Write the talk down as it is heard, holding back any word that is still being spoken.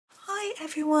Hi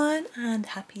everyone, and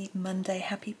happy Monday,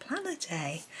 happy Planner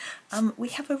Day. We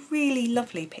have a really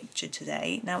lovely picture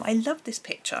today. Now I love this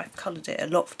picture. I've coloured it a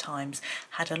lot of times,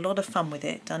 had a lot of fun with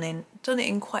it, done it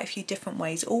in quite a few different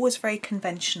ways, always very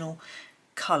conventional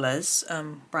colours,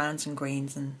 browns and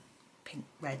greens and pink,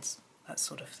 reds, that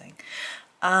sort of thing.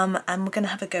 And we're going to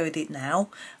have a go at it now.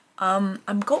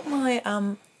 I've got my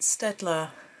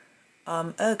Staedtler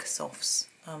Ergosofts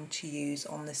to use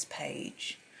on this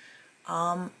page.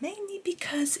 Mainly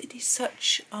because it is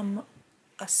such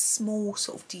a small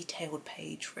sort of detailed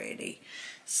page really.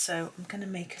 So I'm going to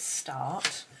make a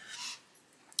start.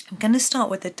 I'm going to start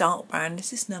with the dark brown.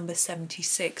 This is number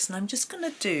 76, and I'm just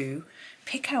going to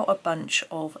pick out a bunch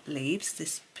of leaves,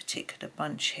 this particular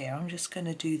bunch here. I'm just going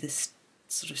to do this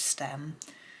sort of stem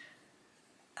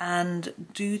and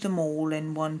do them all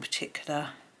in one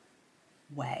particular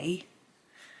way,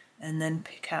 and then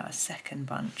pick out a second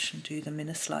bunch and do them in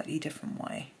a slightly different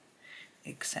way,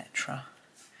 etc.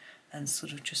 And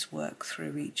sort of just work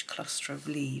through each cluster of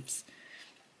leaves.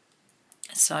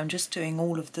 So I'm just doing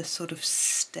all of the sort of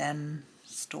stem,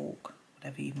 stalk,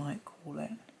 whatever you might call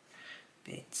it,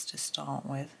 bits to start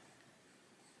with.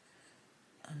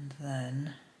 And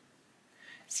then,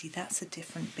 see, that's a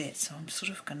different bit, so I'm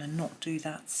sort of going to not do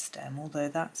that stem, although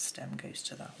that stem goes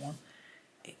to that one.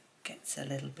 It gets a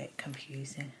little bit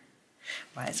confusing.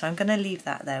 Right, so I'm going to leave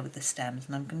that there with the stems,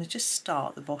 and I'm going to just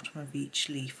start the bottom of each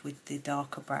leaf with the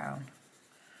darker brown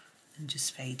and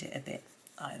just fade it a bit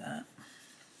like that.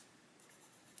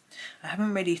 I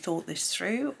haven't really thought this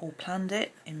through or planned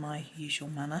it in my usual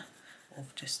manner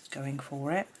of just going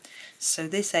for it. So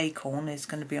this acorn is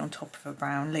going to be on top of a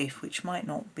brown leaf, which might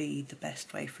not be the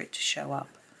best way for it to show up,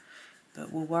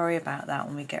 but we'll worry about that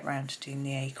when we get round to doing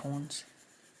the acorns.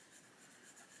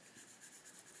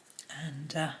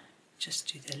 And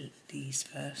just do these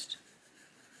first.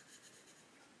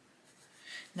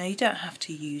 Now you don't have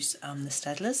to use the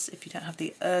Staedtlers. If you don't have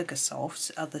the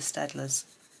Ergosofts, other Staedtlers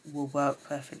will work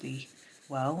perfectly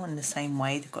well in the same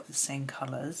way. They've got the same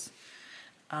colours.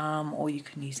 Or you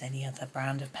can use any other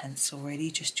brand of pencil really,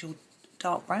 just your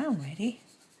dark brown really.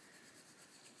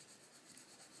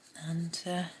 And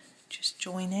just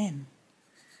join in.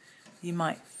 You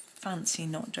might fancy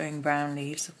not doing brown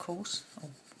leaves, of course,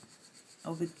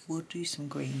 or we'll do some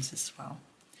greens as well.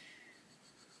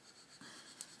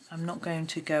 I'm not going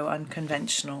to go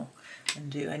unconventional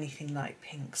and do anything like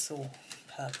pinks or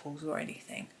purples or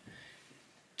anything.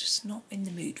 Just not in the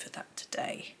mood for that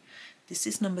today. This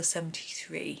is number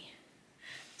 73.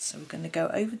 So we're going to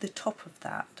go over the top of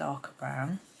that darker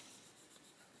brown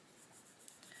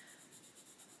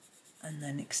and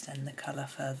then extend the colour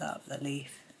further up the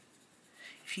leaf.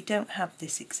 If you don't have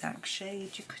this exact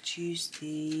shade, you could use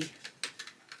the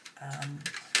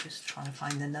just trying to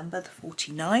find the number, the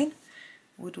 49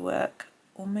 would work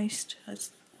almost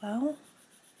as well,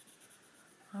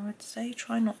 I would say.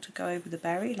 Try not to go over the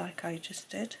berry like I just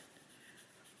did.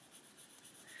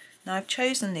 Now I've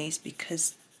chosen these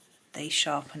because they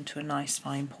sharpen to a nice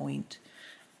fine point.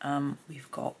 We've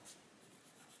got,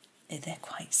 they're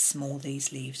quite small,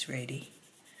 these leaves really.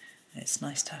 It's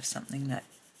nice to have something that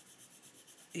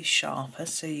is sharper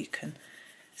so you can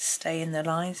stay in the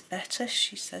lines better.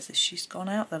 She says that she's gone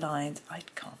out the lines. I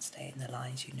can't stay in the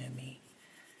lines, you know me.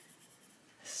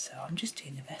 So I'm just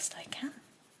doing the best I can.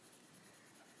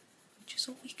 Which is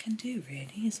all we can do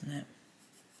really, isn't it?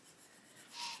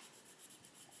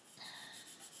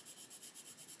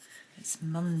 It's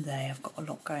Monday. I've got a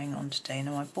lot going on today.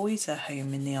 Now my boys are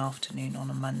home in the afternoon on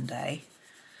a Monday.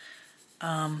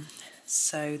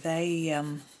 So they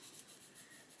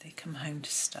come home to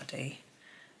study.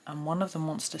 And one of them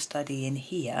wants to study in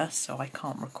here, so I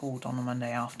can't record on a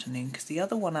Monday afternoon, because the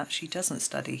other one actually doesn't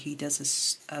study. He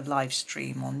does a live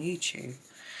stream on YouTube.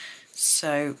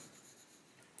 So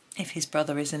if his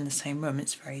brother is in the same room,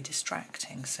 it's very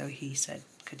distracting. So he said,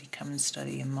 could he come and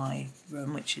study in my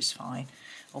room, which is fine.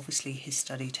 Obviously his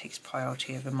study takes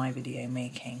priority over my video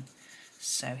making,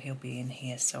 so he'll be in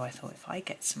here. So I thought if I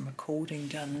get some recording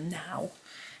done now,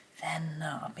 then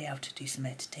I'll be able to do some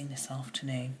editing this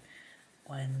afternoon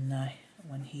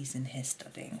when he's in here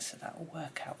studying, so that will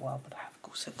work out well. But I've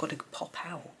also got to pop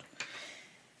out.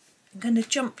 I'm going to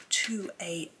jump to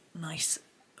a nice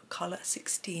colour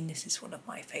 16. This is one of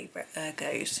my favourite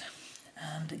Ergos,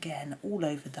 and again all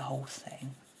over the whole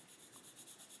thing.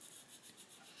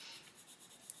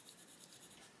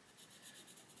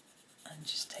 And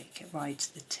just take it right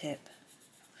to the tip.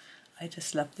 I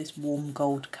just love this warm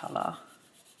gold colour.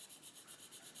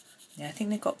 Yeah, I think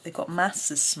they got maths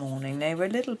this morning. They were a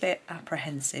little bit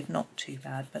apprehensive, not too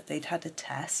bad, but they'd had a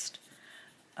test.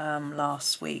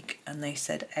 last week, and they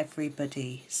said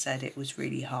everybody said it was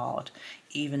really hard,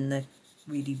 even the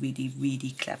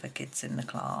really clever kids in the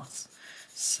class.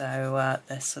 So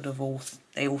they're sort of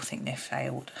they all think they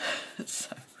failed.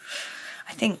 So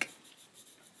I think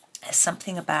there's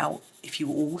something about if you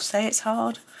all say it's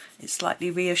hard, it's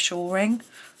slightly reassuring,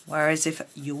 whereas if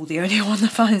you're the only one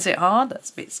that finds it hard,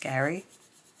 that's a bit scary.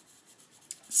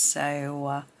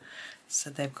 So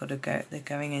they've got to go. They're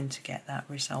going in to get that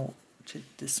result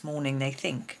this morning. They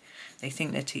think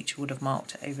their teacher would have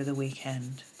marked it over the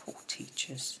weekend. Poor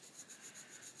teachers.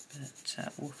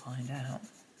 But we'll find out.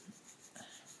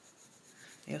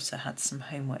 They also had some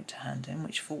homework to hand in,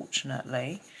 which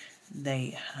fortunately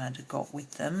they had got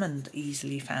with them and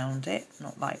easily found it.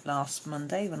 Not like last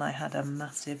Monday when I had a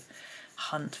massive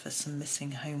hunt for some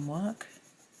missing homework.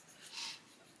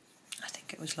 I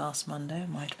think it was last Monday. It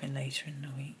might have been later in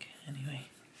the week. Anyway,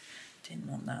 didn't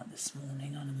want that this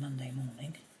morning on a Monday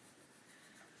morning.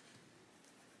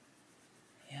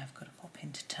 Yeah, I've got to pop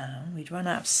into town. We'd run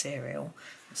out of cereal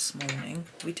this morning.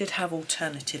 We did have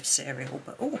alternative cereal,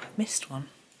 but I missed one.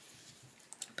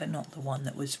 But not the one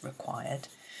that was required.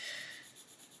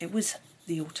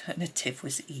 The alternative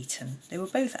was eaten. They were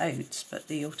both oats, but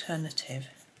the alternative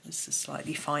was the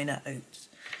slightly finer oats.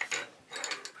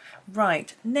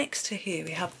 Right, next to here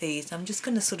we have these. I'm just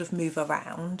going to sort of move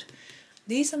around.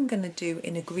 These I'm going to do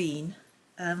in a green.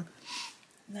 Now,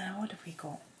 what have we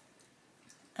got?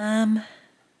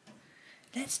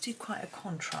 Let's do quite a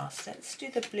contrast. Let's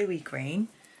do the bluey green.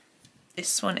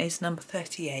 This one is number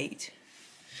 38.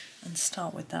 And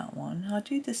start with that one. I'll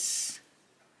do this.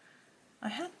 I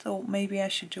had thought maybe I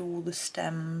should do all the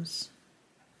stems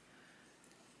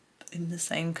in the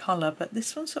same colour, but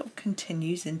this one sort of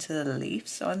continues into the leaf,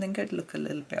 so I think it'd look a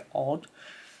little bit odd.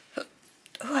 Oh,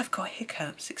 I've got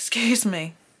hiccups, excuse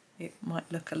me. It might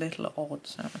look a little odd,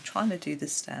 so I'm trying to do the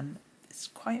stem. It's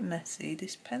quite messy.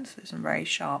 This pencil isn't very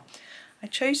sharp. I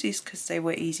chose these because they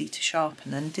were easy to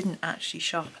sharpen and didn't actually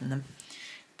sharpen them.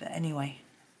 But anyway,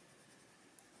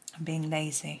 I'm being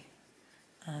lazy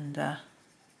and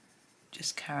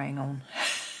just carrying on.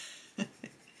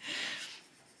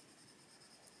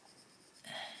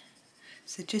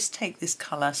 So just take this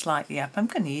colour slightly up. I'm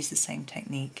going to use the same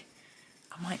technique.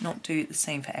 I might not do it the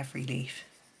same for every leaf.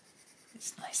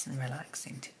 It's nice and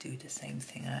relaxing to do the same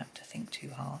thing. I don't have to think too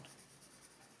hard.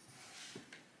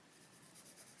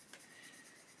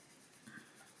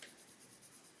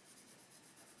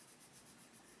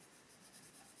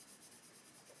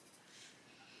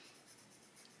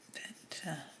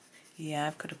 But yeah,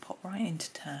 I've got to pop right into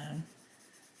town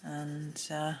and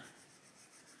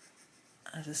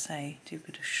as I say, do a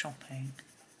bit of shopping,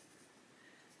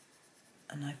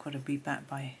 and I've got to be back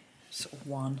by sort of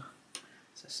 1.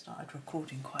 So I started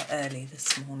recording quite early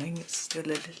this morning. It's still a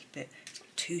little bit, it's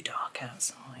not too dark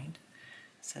outside.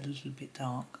 It's a little bit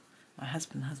dark. My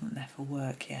husband hasn't left for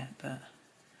work yet, but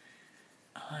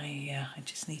I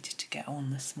just needed to get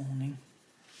on this morning.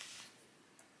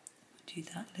 Do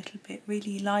that little bit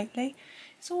really lightly.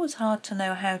 It's always hard to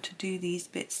know how to do these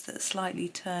bits that are slightly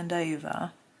turned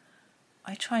over.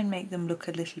 I try and make them look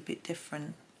a little bit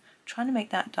different. I'm trying to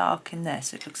make that dark in there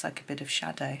so it looks like a bit of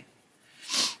shadow.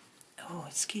 Oh,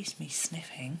 excuse me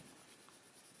sniffing.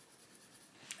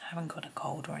 I haven't got a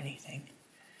cold or anything.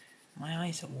 My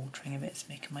eyes are watering a bit, it's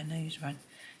making my nose run.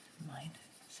 Never mind,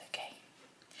 it's okay.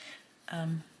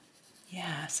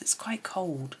 Yes, it's quite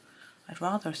cold. I'd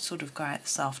rather sort of go out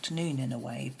this afternoon in a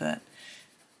way, but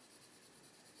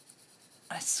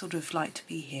I sort of like to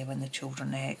be here when the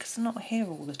children are here because they're not here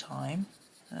all the time,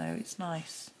 so it's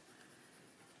nice.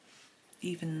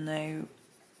 Even though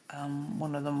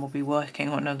one of them will be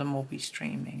working, one of them will be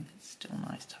streaming, it's still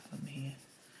nice to have them here.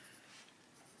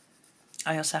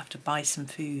 I also have to buy some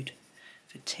food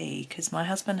for tea because my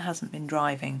husband hasn't been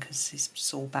driving because he's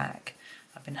sore back.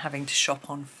 I've been having to shop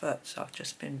on foot, so I've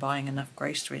just been buying enough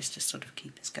groceries to sort of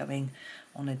keep us going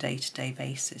on a day-to-day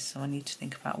basis. So I need to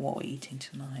think about what we're eating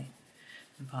tonight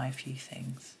and buy a few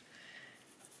things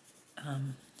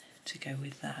to go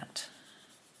with that.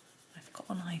 I've got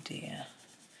an idea,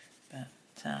 but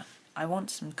I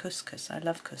want some couscous. I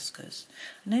love couscous.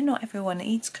 I know not everyone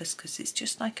eats couscous. It's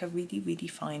just like a really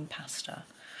fine pasta,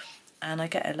 and I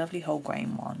get a lovely whole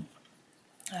grain one,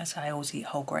 as I always eat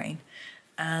whole grain.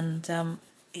 And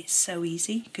it's so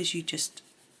easy because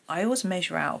I always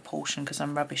measure out a portion because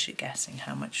I'm rubbish at guessing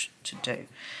how much to do.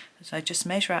 So I just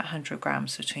measure out 100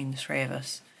 grams between the 3 of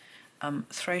us,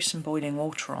 throw some boiling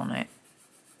water on it,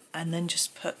 and then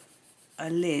just put a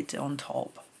lid on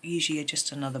top, usually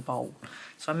just another bowl.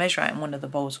 So I measure out in one of the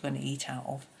bowls we're going to eat out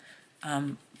of,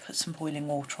 put some boiling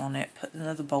water on it, put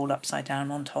another bowl upside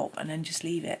down on top, and then just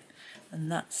leave it.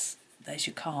 And there's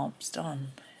your carbs done.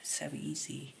 So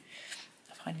easy.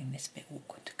 I'm finding this a bit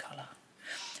awkward to colour.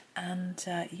 And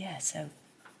yeah, so,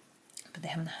 but they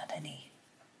haven't had any,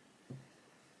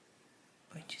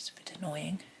 which is a bit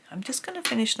annoying. I'm just going to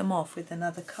finish them off with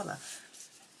another colour.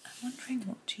 I'm wondering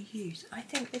what to use. I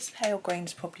think this pale green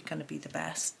is probably going to be the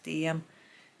best, the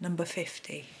number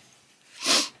 50.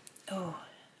 Oh,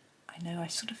 I know I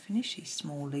sort of finished these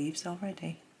small leaves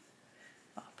already.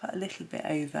 I'll put a little bit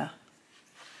over.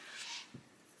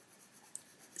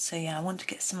 So yeah, I want to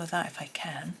get some of that if I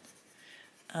can.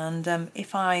 And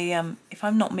if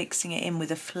I'm not mixing it in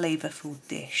with a flavourful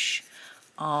dish,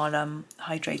 I'll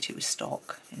hydrate it with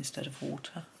stock instead of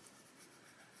water.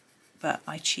 But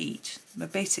I cheat. I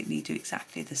basically do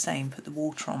exactly the same, put the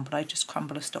water on, but I just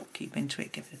crumble a stock cube into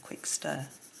it, give it a quick stir.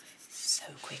 So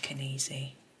quick and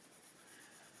easy.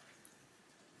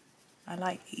 I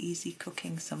like easy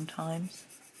cooking sometimes.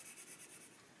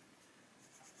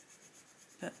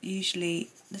 But usually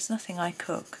there's nothing I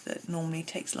cook that normally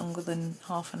takes longer than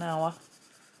half an hour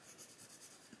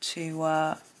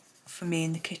for me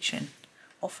in the kitchen.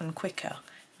 Often quicker.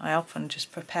 I often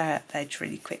just prepare veg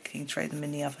really quickly and throw them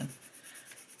in the oven.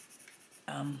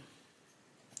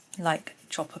 Like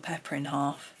chop a pepper in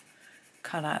half,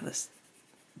 cut out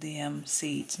the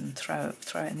seeds and throw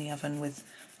it in the oven with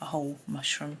a whole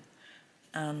mushroom,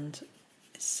 and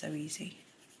it's so easy.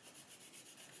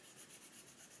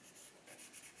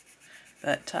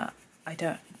 But I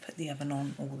don't put the oven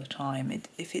on all the time.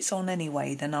 If it's on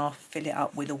anyway, then I'll fill it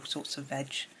up with all sorts of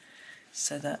veg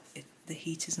so that the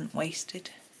heat isn't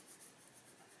wasted.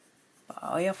 But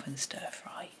I often stir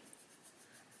fry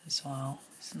as well.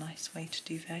 It's a nice way to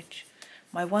do veg.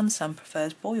 My one son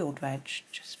prefers boiled veg,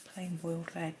 just plain boiled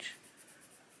veg.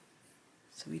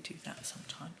 So we do that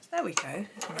sometimes. There we go,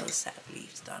 there's another set of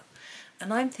leaves done.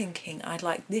 And I'm thinking I'd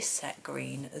like this set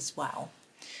green as well,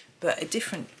 but a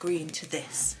different green to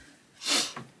this.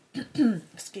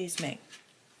 Excuse me.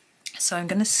 So I'm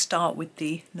going to start with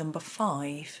the number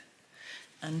 5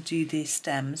 and do the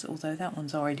stems, although that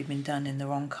one's already been done in the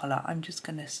wrong colour. I'm just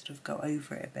going to sort of go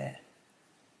over it a bit.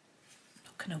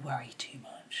 Not going to worry too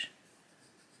much.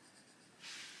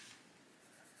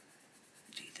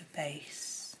 Do the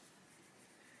base.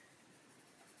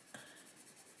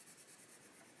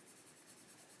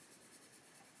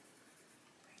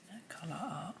 Bring that colour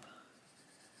up.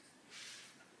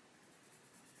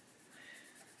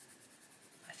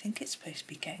 I think it's supposed to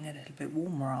be getting a little bit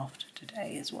warmer after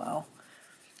today as well.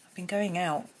 I've been going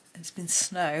out, there's been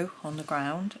snow on the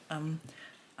ground. I'm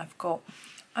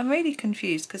really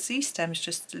confused because these stems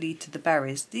just lead to the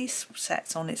berries. This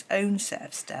set's on its own set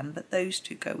of stem, but those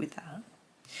two go with that.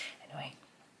 Anyway,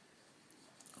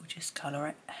 we'll just colour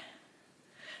it.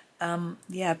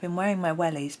 Yeah, I've been wearing my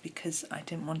wellies because I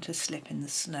didn't want to slip in the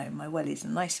snow. My wellies are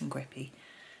nice and grippy.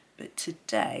 But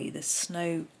today the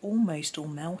snow almost all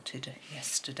melted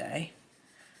yesterday.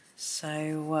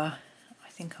 So I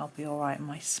think I'll be alright in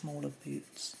my smaller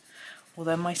boots.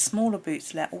 Although my smaller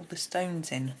boots let all the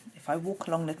stones in. If I walk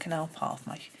along the canal path,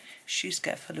 my shoes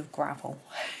get full of gravel.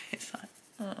 It's like,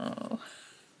 oh.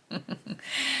 A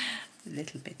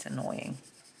little bit annoying.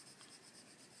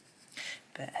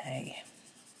 But hey,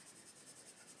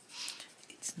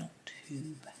 it's not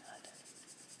too bad.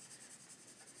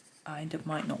 I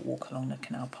might not walk along the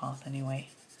canal path anyway.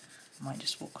 I might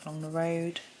just walk along the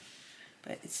road.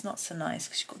 But it's not so nice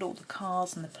because you've got all the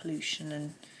cars and the pollution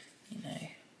and, you know.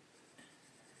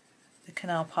 The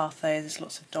canal path there's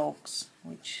lots of dogs,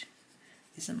 which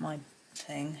isn't my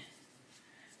thing.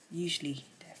 Usually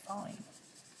they're fine.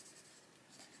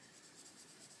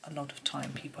 A lot of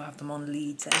time people have them on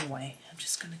leads anyway. I'm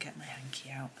just going to get my hanky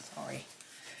out, sorry.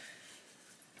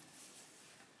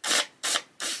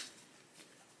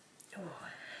 Oh,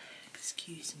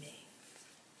 excuse me.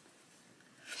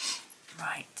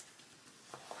 Right.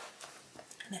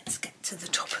 Let's get to the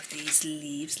top of these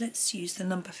leaves. Let's use the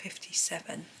number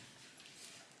 57.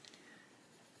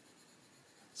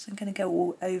 So I'm going to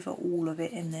go over all of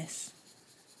it in this.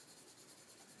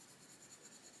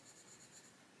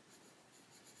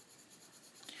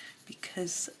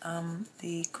 Because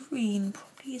the green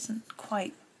probably isn't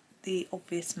quite the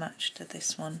obvious match to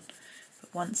this one,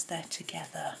 but once they're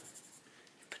together,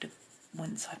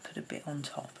 once I put a bit on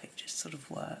top, it just sort of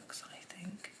works, I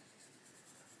think.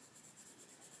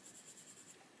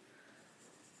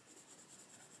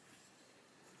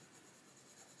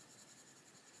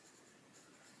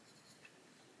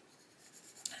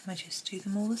 I just do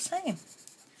them all the same.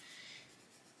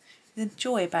 The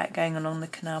joy about going along the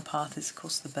canal path is, of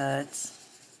course, the birds.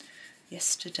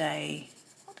 yesterday.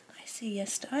 What did I see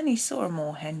yesterday? I only saw a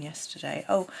moorhen yesterday.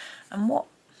 Oh, and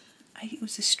it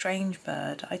was a strange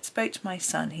bird. I spoke to my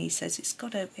son. He says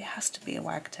it has to be a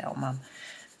wagtail, Mum,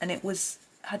 and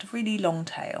had a really long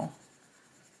tail,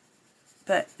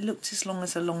 but looked as long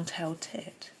as a long-tailed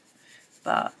tit,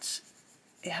 but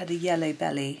it had a yellow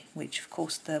belly, which of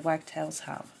course the wagtails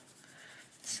have.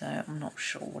 So I'm not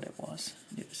sure what it was.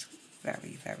 It was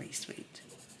very, very sweet.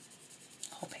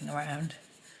 Hopping around,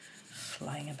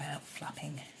 flying about,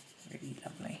 flapping, really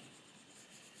lovely.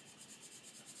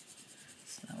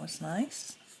 So that was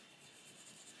nice.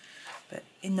 But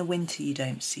in the winter you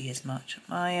don't see as much.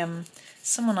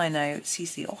 Someone I know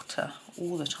sees the otter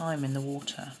all the time in the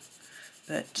water,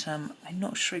 but I'm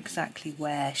not sure exactly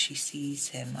where she sees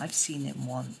him. I've seen him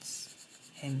once,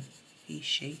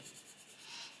 she,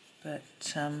 but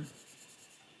I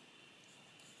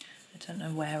don't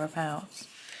know whereabouts.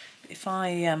 If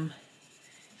I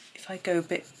go a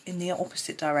bit in the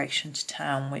opposite direction to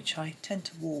town, which I tend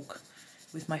to walk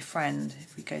with my friend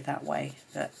if we go that way,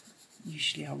 but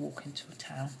usually I walk into a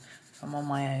town if I'm on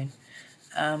my own.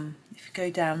 If you go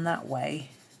down that way,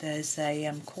 there's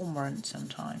a cormorant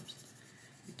sometimes,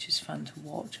 which is fun to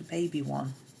watch, a baby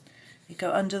one. They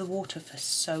go under the water for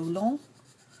so long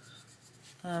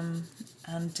and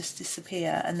just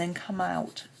disappear and then come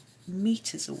out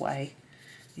meters away.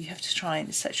 You have to try,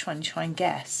 it's such fun, try and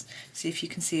guess, see if you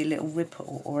can see a little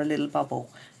ripple or a little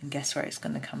bubble and guess where it's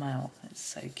going to come out. It's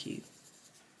so cute.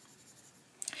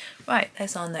 Right,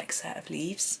 there's our next set of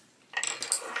leaves.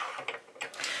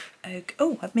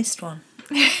 Oh, I've missed one.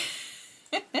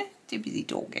 Too busy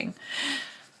talking.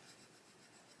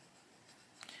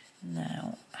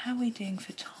 Now, how are we doing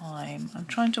for time? I'm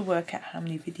trying to work out how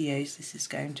many videos this is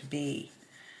going to be.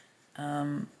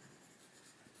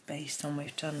 Based on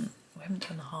we haven't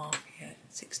done half yet,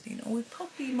 16, or we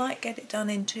probably might get it done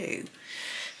in 2.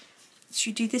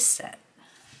 Should we do this set?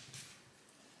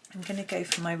 I'm going to go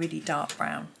for my really dark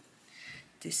brown.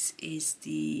 This is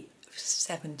the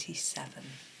 77.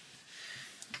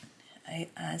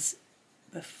 As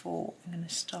before, I'm going to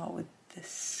start with this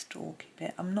stalky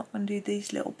bit. I'm not going to do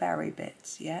these little berry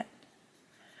bits yet.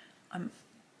 I'm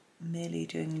merely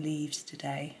doing leaves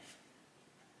today.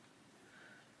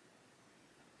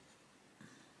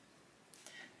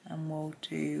 And we'll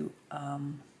do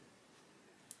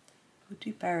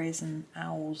berries and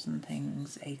owls and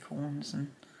things, acorns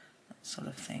and that sort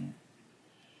of thing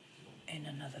in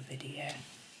another video.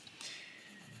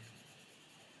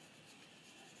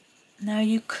 Now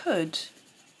you could,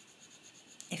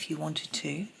 if you wanted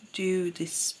to, do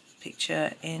this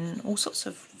picture in all sorts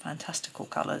of fantastical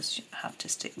colours. You have to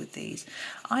stick with these.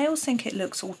 I always think it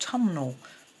looks autumnal,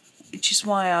 which is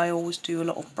why I always do a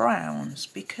lot of browns,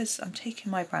 because I'm taking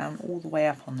my brown all the way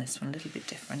up on this one, a little bit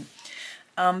different,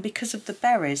 because of the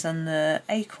berries and the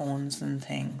acorns and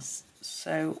things.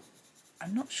 So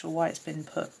I'm not sure why it's been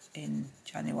put in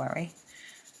January,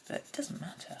 but it doesn't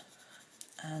matter.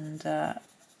 And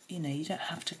you know, you don't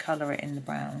have to colour it in the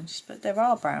browns, but there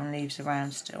are brown leaves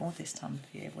around still this time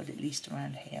of year, well, at least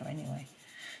around here anyway.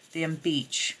 The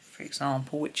beech, for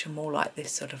example, which are more like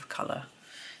this sort of colour,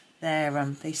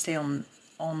 they stay on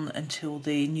until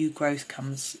the new growth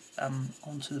comes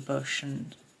onto the bush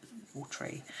or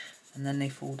tree, and then they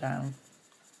fall down.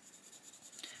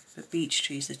 But beech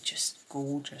trees are just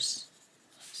gorgeous,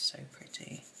 so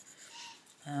pretty.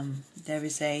 There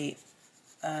is a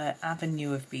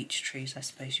avenue of beech trees, I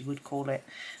suppose you would call it,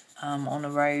 on a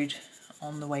road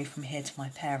on the way from here to my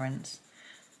parents,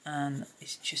 and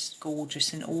it's just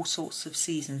gorgeous in all sorts of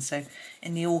seasons. So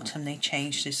in the autumn they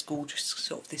change this gorgeous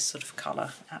this sort of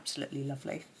colour, absolutely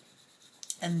lovely.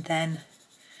 And then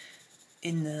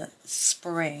in the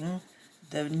spring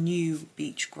the new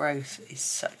beech growth is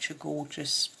such a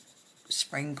gorgeous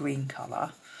spring green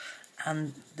colour,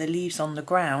 and the leaves on the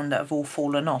ground that have all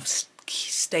fallen off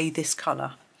stay this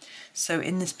colour. So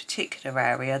in this particular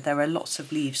area there are lots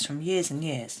of leaves from years and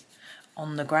years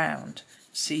on the ground,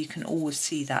 so you can always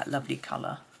see that lovely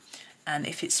colour. And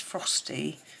if it's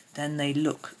frosty then they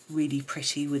look really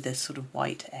pretty with a sort of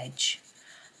white edge,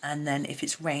 and then if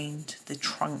it's rained the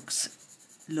trunks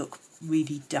look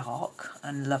really dark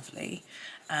and lovely,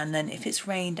 and then if it's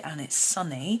rained and it's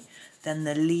sunny then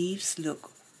the leaves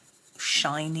look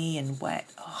shiny and wet.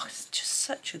 Oh, it's just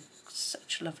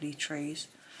such lovely trees.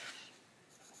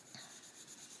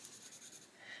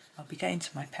 I'll be going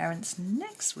to my parents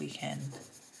next weekend,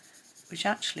 which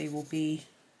actually will be,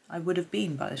 I would have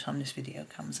been by the time this video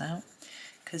comes out,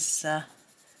 because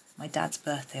my dad's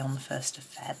birthday on the 1st of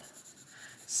Feb.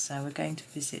 So we're going to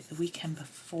visit the weekend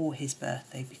before his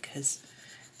birthday, because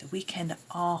The weekend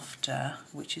after,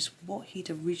 which is what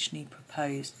he'd originally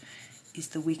proposed, is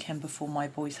the weekend before my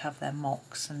boys have their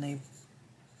mocks, and they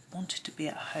wanted to be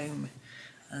at home,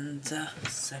 and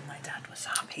so my dad was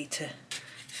happy to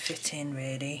fit in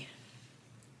really.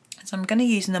 So I'm going to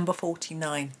use number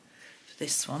 49 for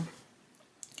this one.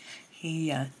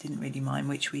 He didn't really mind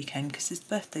which weekend because his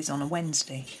birthday's on a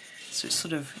Wednesday, so it's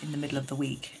sort of in the middle of the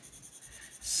week.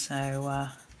 So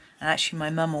and actually my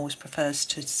mum always prefers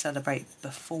to celebrate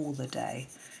before the day.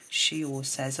 She always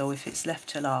says, oh, if it's left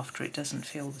till after it doesn't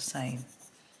feel the same.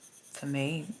 For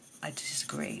me, I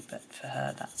disagree, but for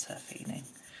her that's her feeling.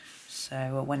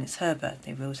 So when it's her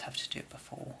birthday we always have to do it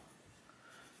before.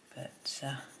 But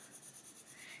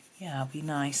yeah, it'll be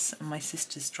nice. And my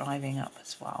sister's driving up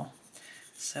as well.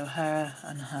 So her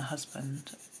and her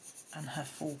husband and her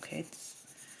 4 kids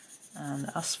and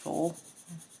us 4.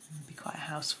 It'll be quite a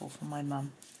house full for my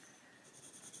mum.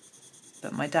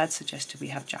 But my dad suggested we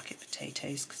have jacket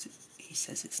potatoes because he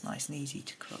says it's nice and easy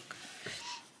to cook.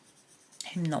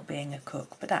 Him not being a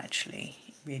cook, but actually,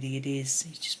 really it is.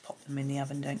 You just pop them in the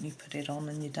oven, don't you? Put it on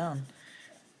and you're done.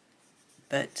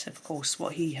 But of course,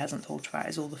 what he hasn't thought about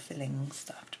is all the fillings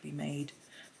that have to be made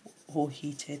or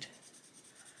heated.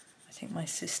 I think my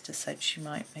sister said she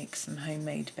might make some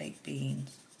homemade baked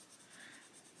beans.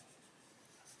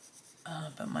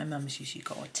 But my mum's usually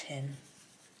got a tin.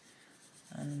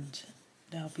 And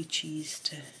there'll be cheese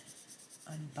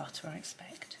and butter, I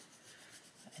expect.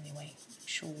 But anyway, I'm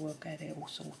sure we'll get it all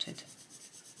sorted.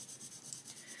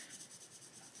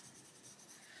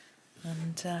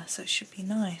 And so it should be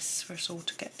nice for us all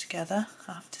to get together.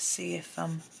 I'll have to see if I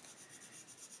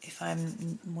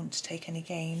want to take any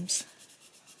games.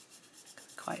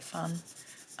 Quite fun.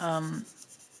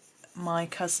 My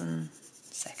cousin,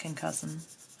 second cousin,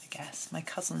 I guess, my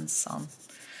cousin's son,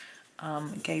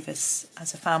 gave us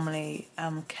as a family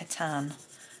Catan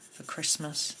for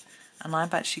Christmas, and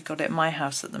I've actually got it at my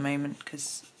house at the moment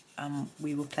because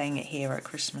we were playing it here at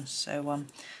Christmas, so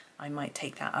I might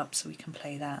take that up so we can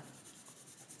play that.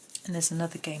 And there's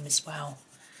another game as well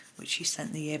which he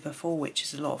sent the year before, which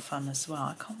is a lot of fun as well.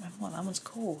 I can't remember what that one's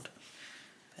called,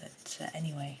 but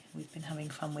anyway, we've been having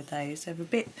fun with those. They're a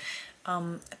bit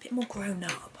more grown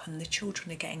up, and the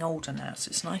children are getting older now, so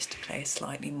it's nice to play a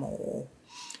slightly more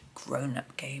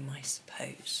grown-up game, I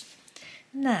suppose.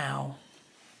 Now,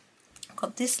 I've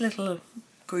got this little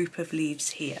group of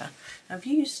leaves here. I've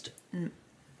used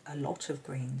a lot of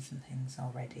greens and things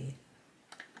already.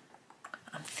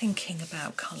 I'm thinking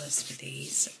about colours for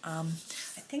these. I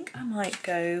think I might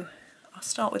go, I'll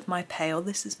start with my pale.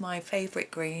 This is my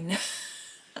favourite green.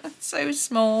 It's so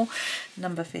small.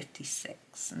 Number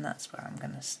 56, and that's where I'm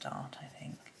going to start, I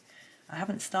think. I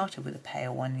haven't started with a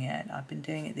pale one yet. I've been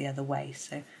doing it the other way,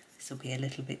 so this will be a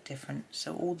little bit different.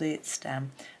 So all the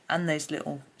stem and those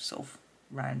little sort of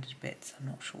rounded bits, I'm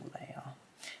not sure what they are.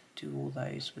 Do all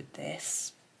those with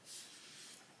this.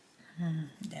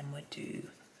 Then we'll do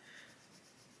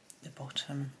the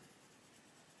bottom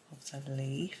of the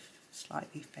leaf,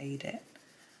 slightly fade it.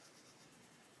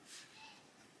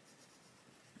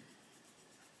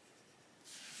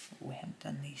 We haven't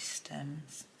done these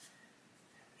stems.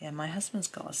 Yeah, my husband's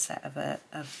got a set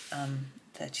of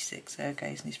 36 Ergos,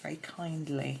 and he's very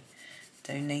kindly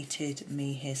donated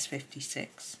me his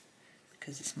 56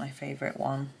 because it's my favourite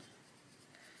one.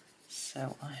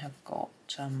 So I have got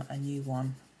a new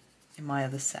one in my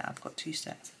other set. I've got 2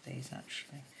 sets of these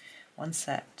actually. One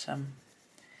set,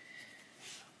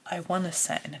 I won a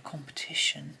set in a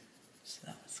competition, so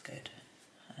that was good,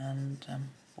 and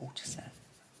bought a set.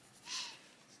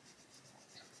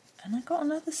 And I got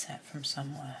another set from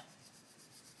somewhere.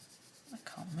 I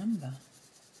can't remember.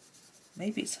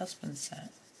 Maybe it's husband's set.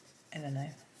 I don't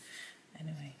know.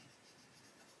 Anyway.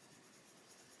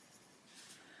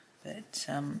 But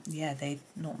yeah, they're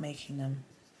not making them.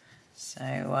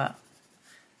 So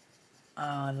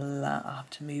I'll have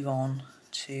to move on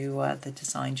to the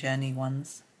Design Journey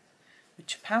ones.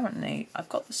 Which apparently, I've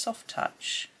got the soft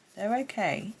touch. They're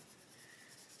okay.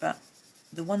 But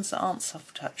the ones that aren't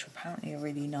soft touch apparently are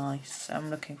really nice, so I'm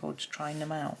looking forward to trying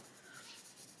them out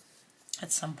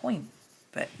at some point.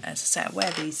 But as I said, I'll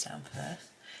wear these down first.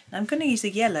 Now I'm going to use a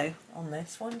yellow on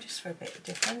this one just for a bit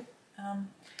different. I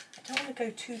don't want to go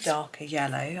too dark a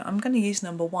yellow. I'm going to use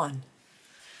number 1.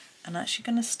 I'm actually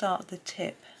going to start at the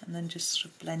tip and then just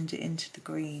sort of blend it into the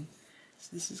green. So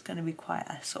this is going to be quite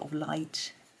a sort of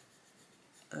light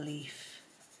leaf.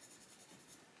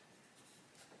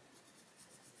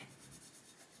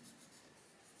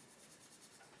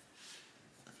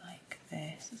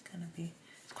 This is going to be,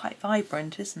 it's quite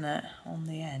vibrant, isn't it, on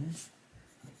the ends,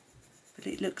 but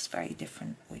it looks very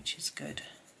different, which is good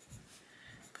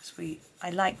because I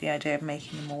like the idea of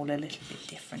making them all a little bit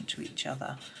different to each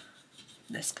other.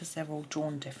 That's because they're all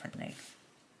drawn differently.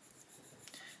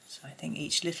 So I think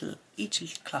each little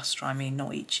cluster, I mean,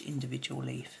 not each individual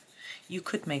leaf. You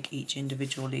could make each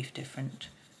individual leaf different,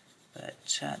 but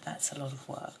that's a lot of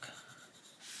work.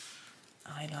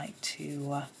 I like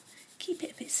to keep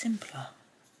it a bit simpler.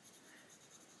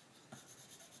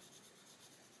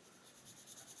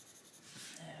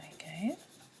 There we go.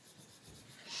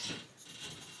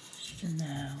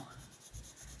 Now,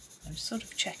 I'm sort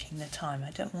of checking the time.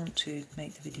 I don't want to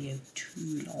make the video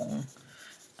too long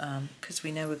because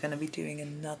we know we're going to be doing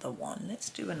another one. Let's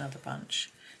do another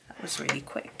bunch. That was really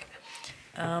quick.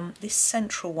 This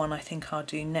central one I think I'll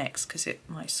do next because it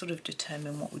might sort of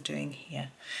determine what we're doing here.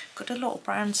 Got a lot of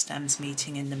brown stems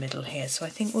meeting in the middle here, so I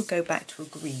think we'll go back to a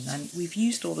green. And we've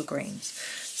used all the greens,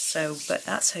 so but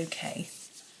that's okay.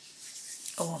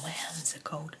 Oh, my hands are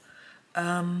cold.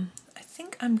 I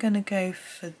think I'm going to go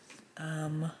for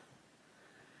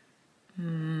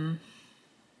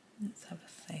let's have a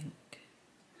think.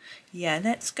 Yeah,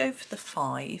 let's go for the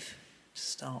 5 to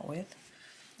start with.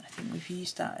 I think we've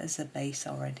used that as a base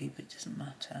already, but it doesn't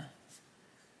matter.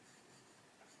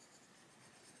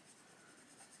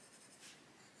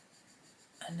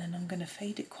 And then I'm going to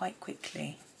fade it quite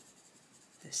quickly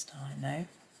this time, no?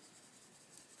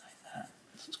 Like that.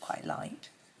 This is quite light.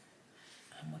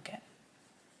 And we'll get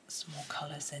some more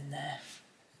colours in there.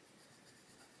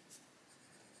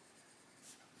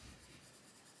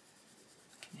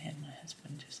 I can hear my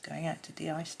husband just going out to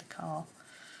de-ice the car.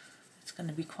 It's going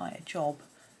to be quite a job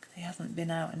because he hasn't been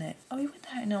out in it. Oh, he went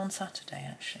out in it on Saturday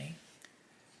actually.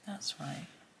 That's right.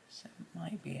 So it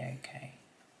might be okay.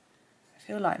 I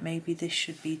feel like maybe this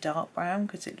should be dark brown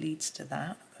because it leads to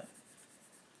that, but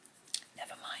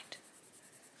never mind.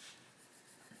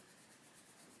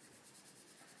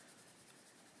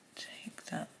 Take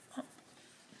that up.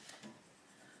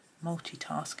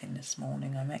 Multitasking this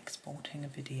morning. I'm exporting a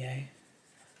video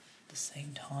at the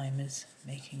same time as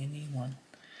making a new one.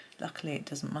 Luckily it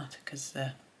doesn't matter because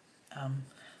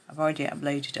I've already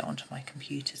uploaded it onto my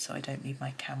computer, so I don't need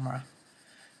my camera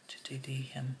to do the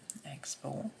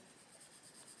export.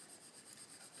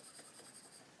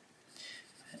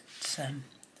 But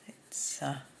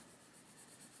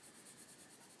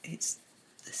it's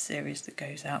the series that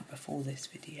goes out before this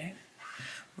video.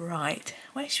 Right,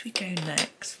 where should we go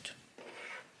next?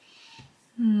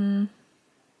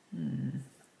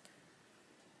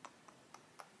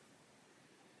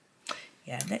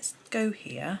 Yeah, let's go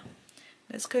here.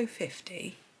 Let's go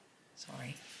 50.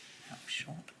 Sorry, that was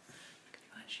short. Can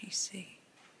you actually see?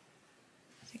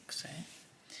 I think so.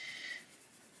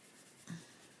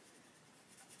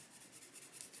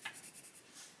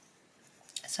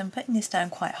 So I'm putting this down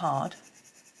quite hard,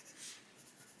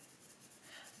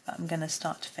 but I'm going to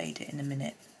start to fade it in a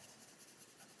minute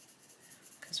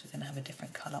because we're going to have a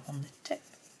different colour on the tip.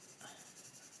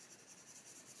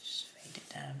 Just fade it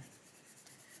down.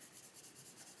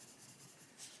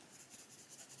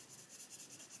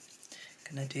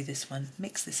 Going to do this one,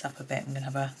 mix this up a bit. I'm going to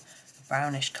have a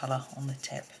brownish colour on the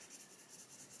tip.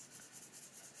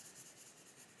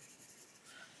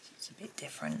 So it's a bit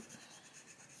different.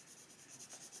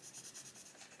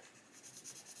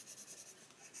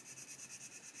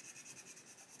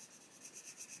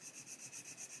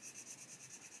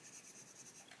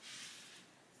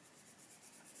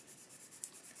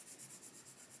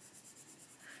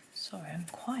 Sorry, I'm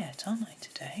quiet, aren't I,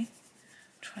 today?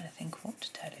 Trying to think what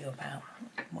to tell you about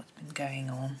what's been going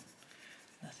on.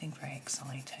 Nothing very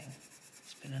exciting.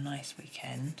 It's been a nice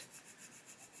weekend.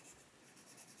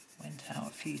 Went out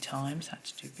a few times, had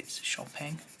to do bits of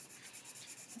shopping.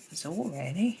 That was all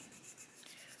really.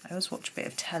 I always watch a bit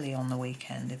of telly on the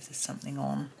weekend if there's something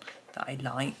on that I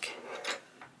like.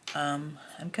 I'm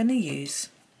going to use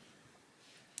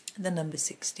the number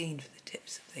 16 for the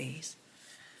tips of these,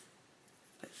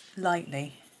 but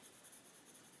lightly.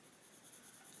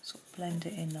 Sort of blend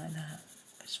it in like that,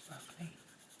 just roughly.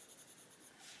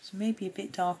 So maybe a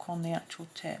bit dark on the actual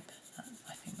tip.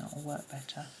 I think that will work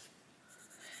better.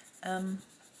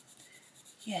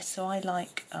 Yeah, so I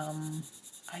like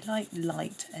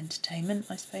light entertainment,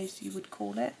 I suppose you would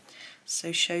call it.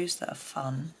 So shows that are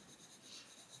fun.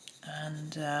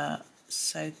 And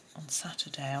so on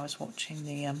Saturday I was watching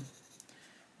the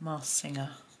Masked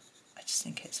Singer. I just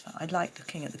think it's fun. I like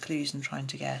looking at the clues and trying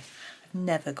to guess. I've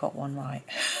never got one right.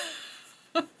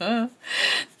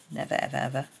 Never, ever,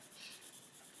 ever.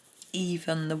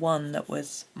 Even the one that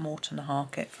was Morton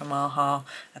Harkett from a-ha,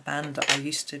 a band that I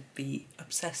used to be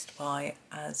obsessed by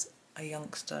as a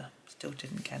youngster, still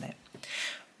didn't get it.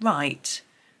 Right,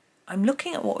 I'm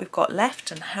looking at what we've got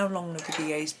left and how long the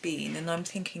video's been, and I'm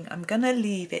thinking I'm going to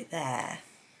leave it there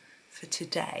for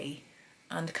today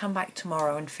and come back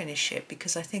tomorrow and finish it,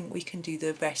 because I think we can do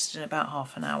the rest in about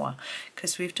half an hour,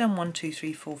 because we've done 1, 2,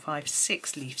 3, 4, 5,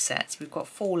 6 leaf sets. We've got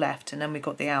 4 left, and then we've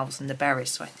got the owls and the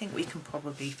berries, so I think we can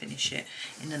probably finish it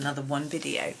in another one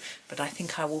video. But I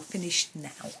think I will finish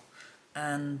now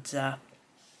and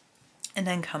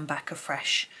then come back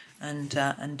afresh and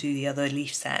do the other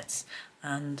leaf sets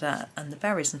and the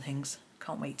berries and things.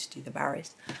 Can't wait to do the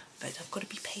berries, but I've got to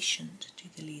be patient to do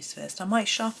the leaves first. I might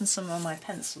sharpen some of my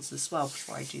pencils as well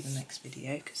before I do the next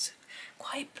video, because they're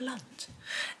quite blunt.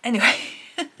 Anyway,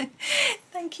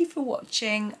 thank you for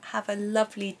watching. Have a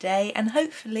lovely day, and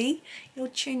hopefully you'll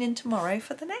tune in tomorrow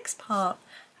for the next part.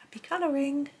 Happy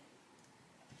colouring!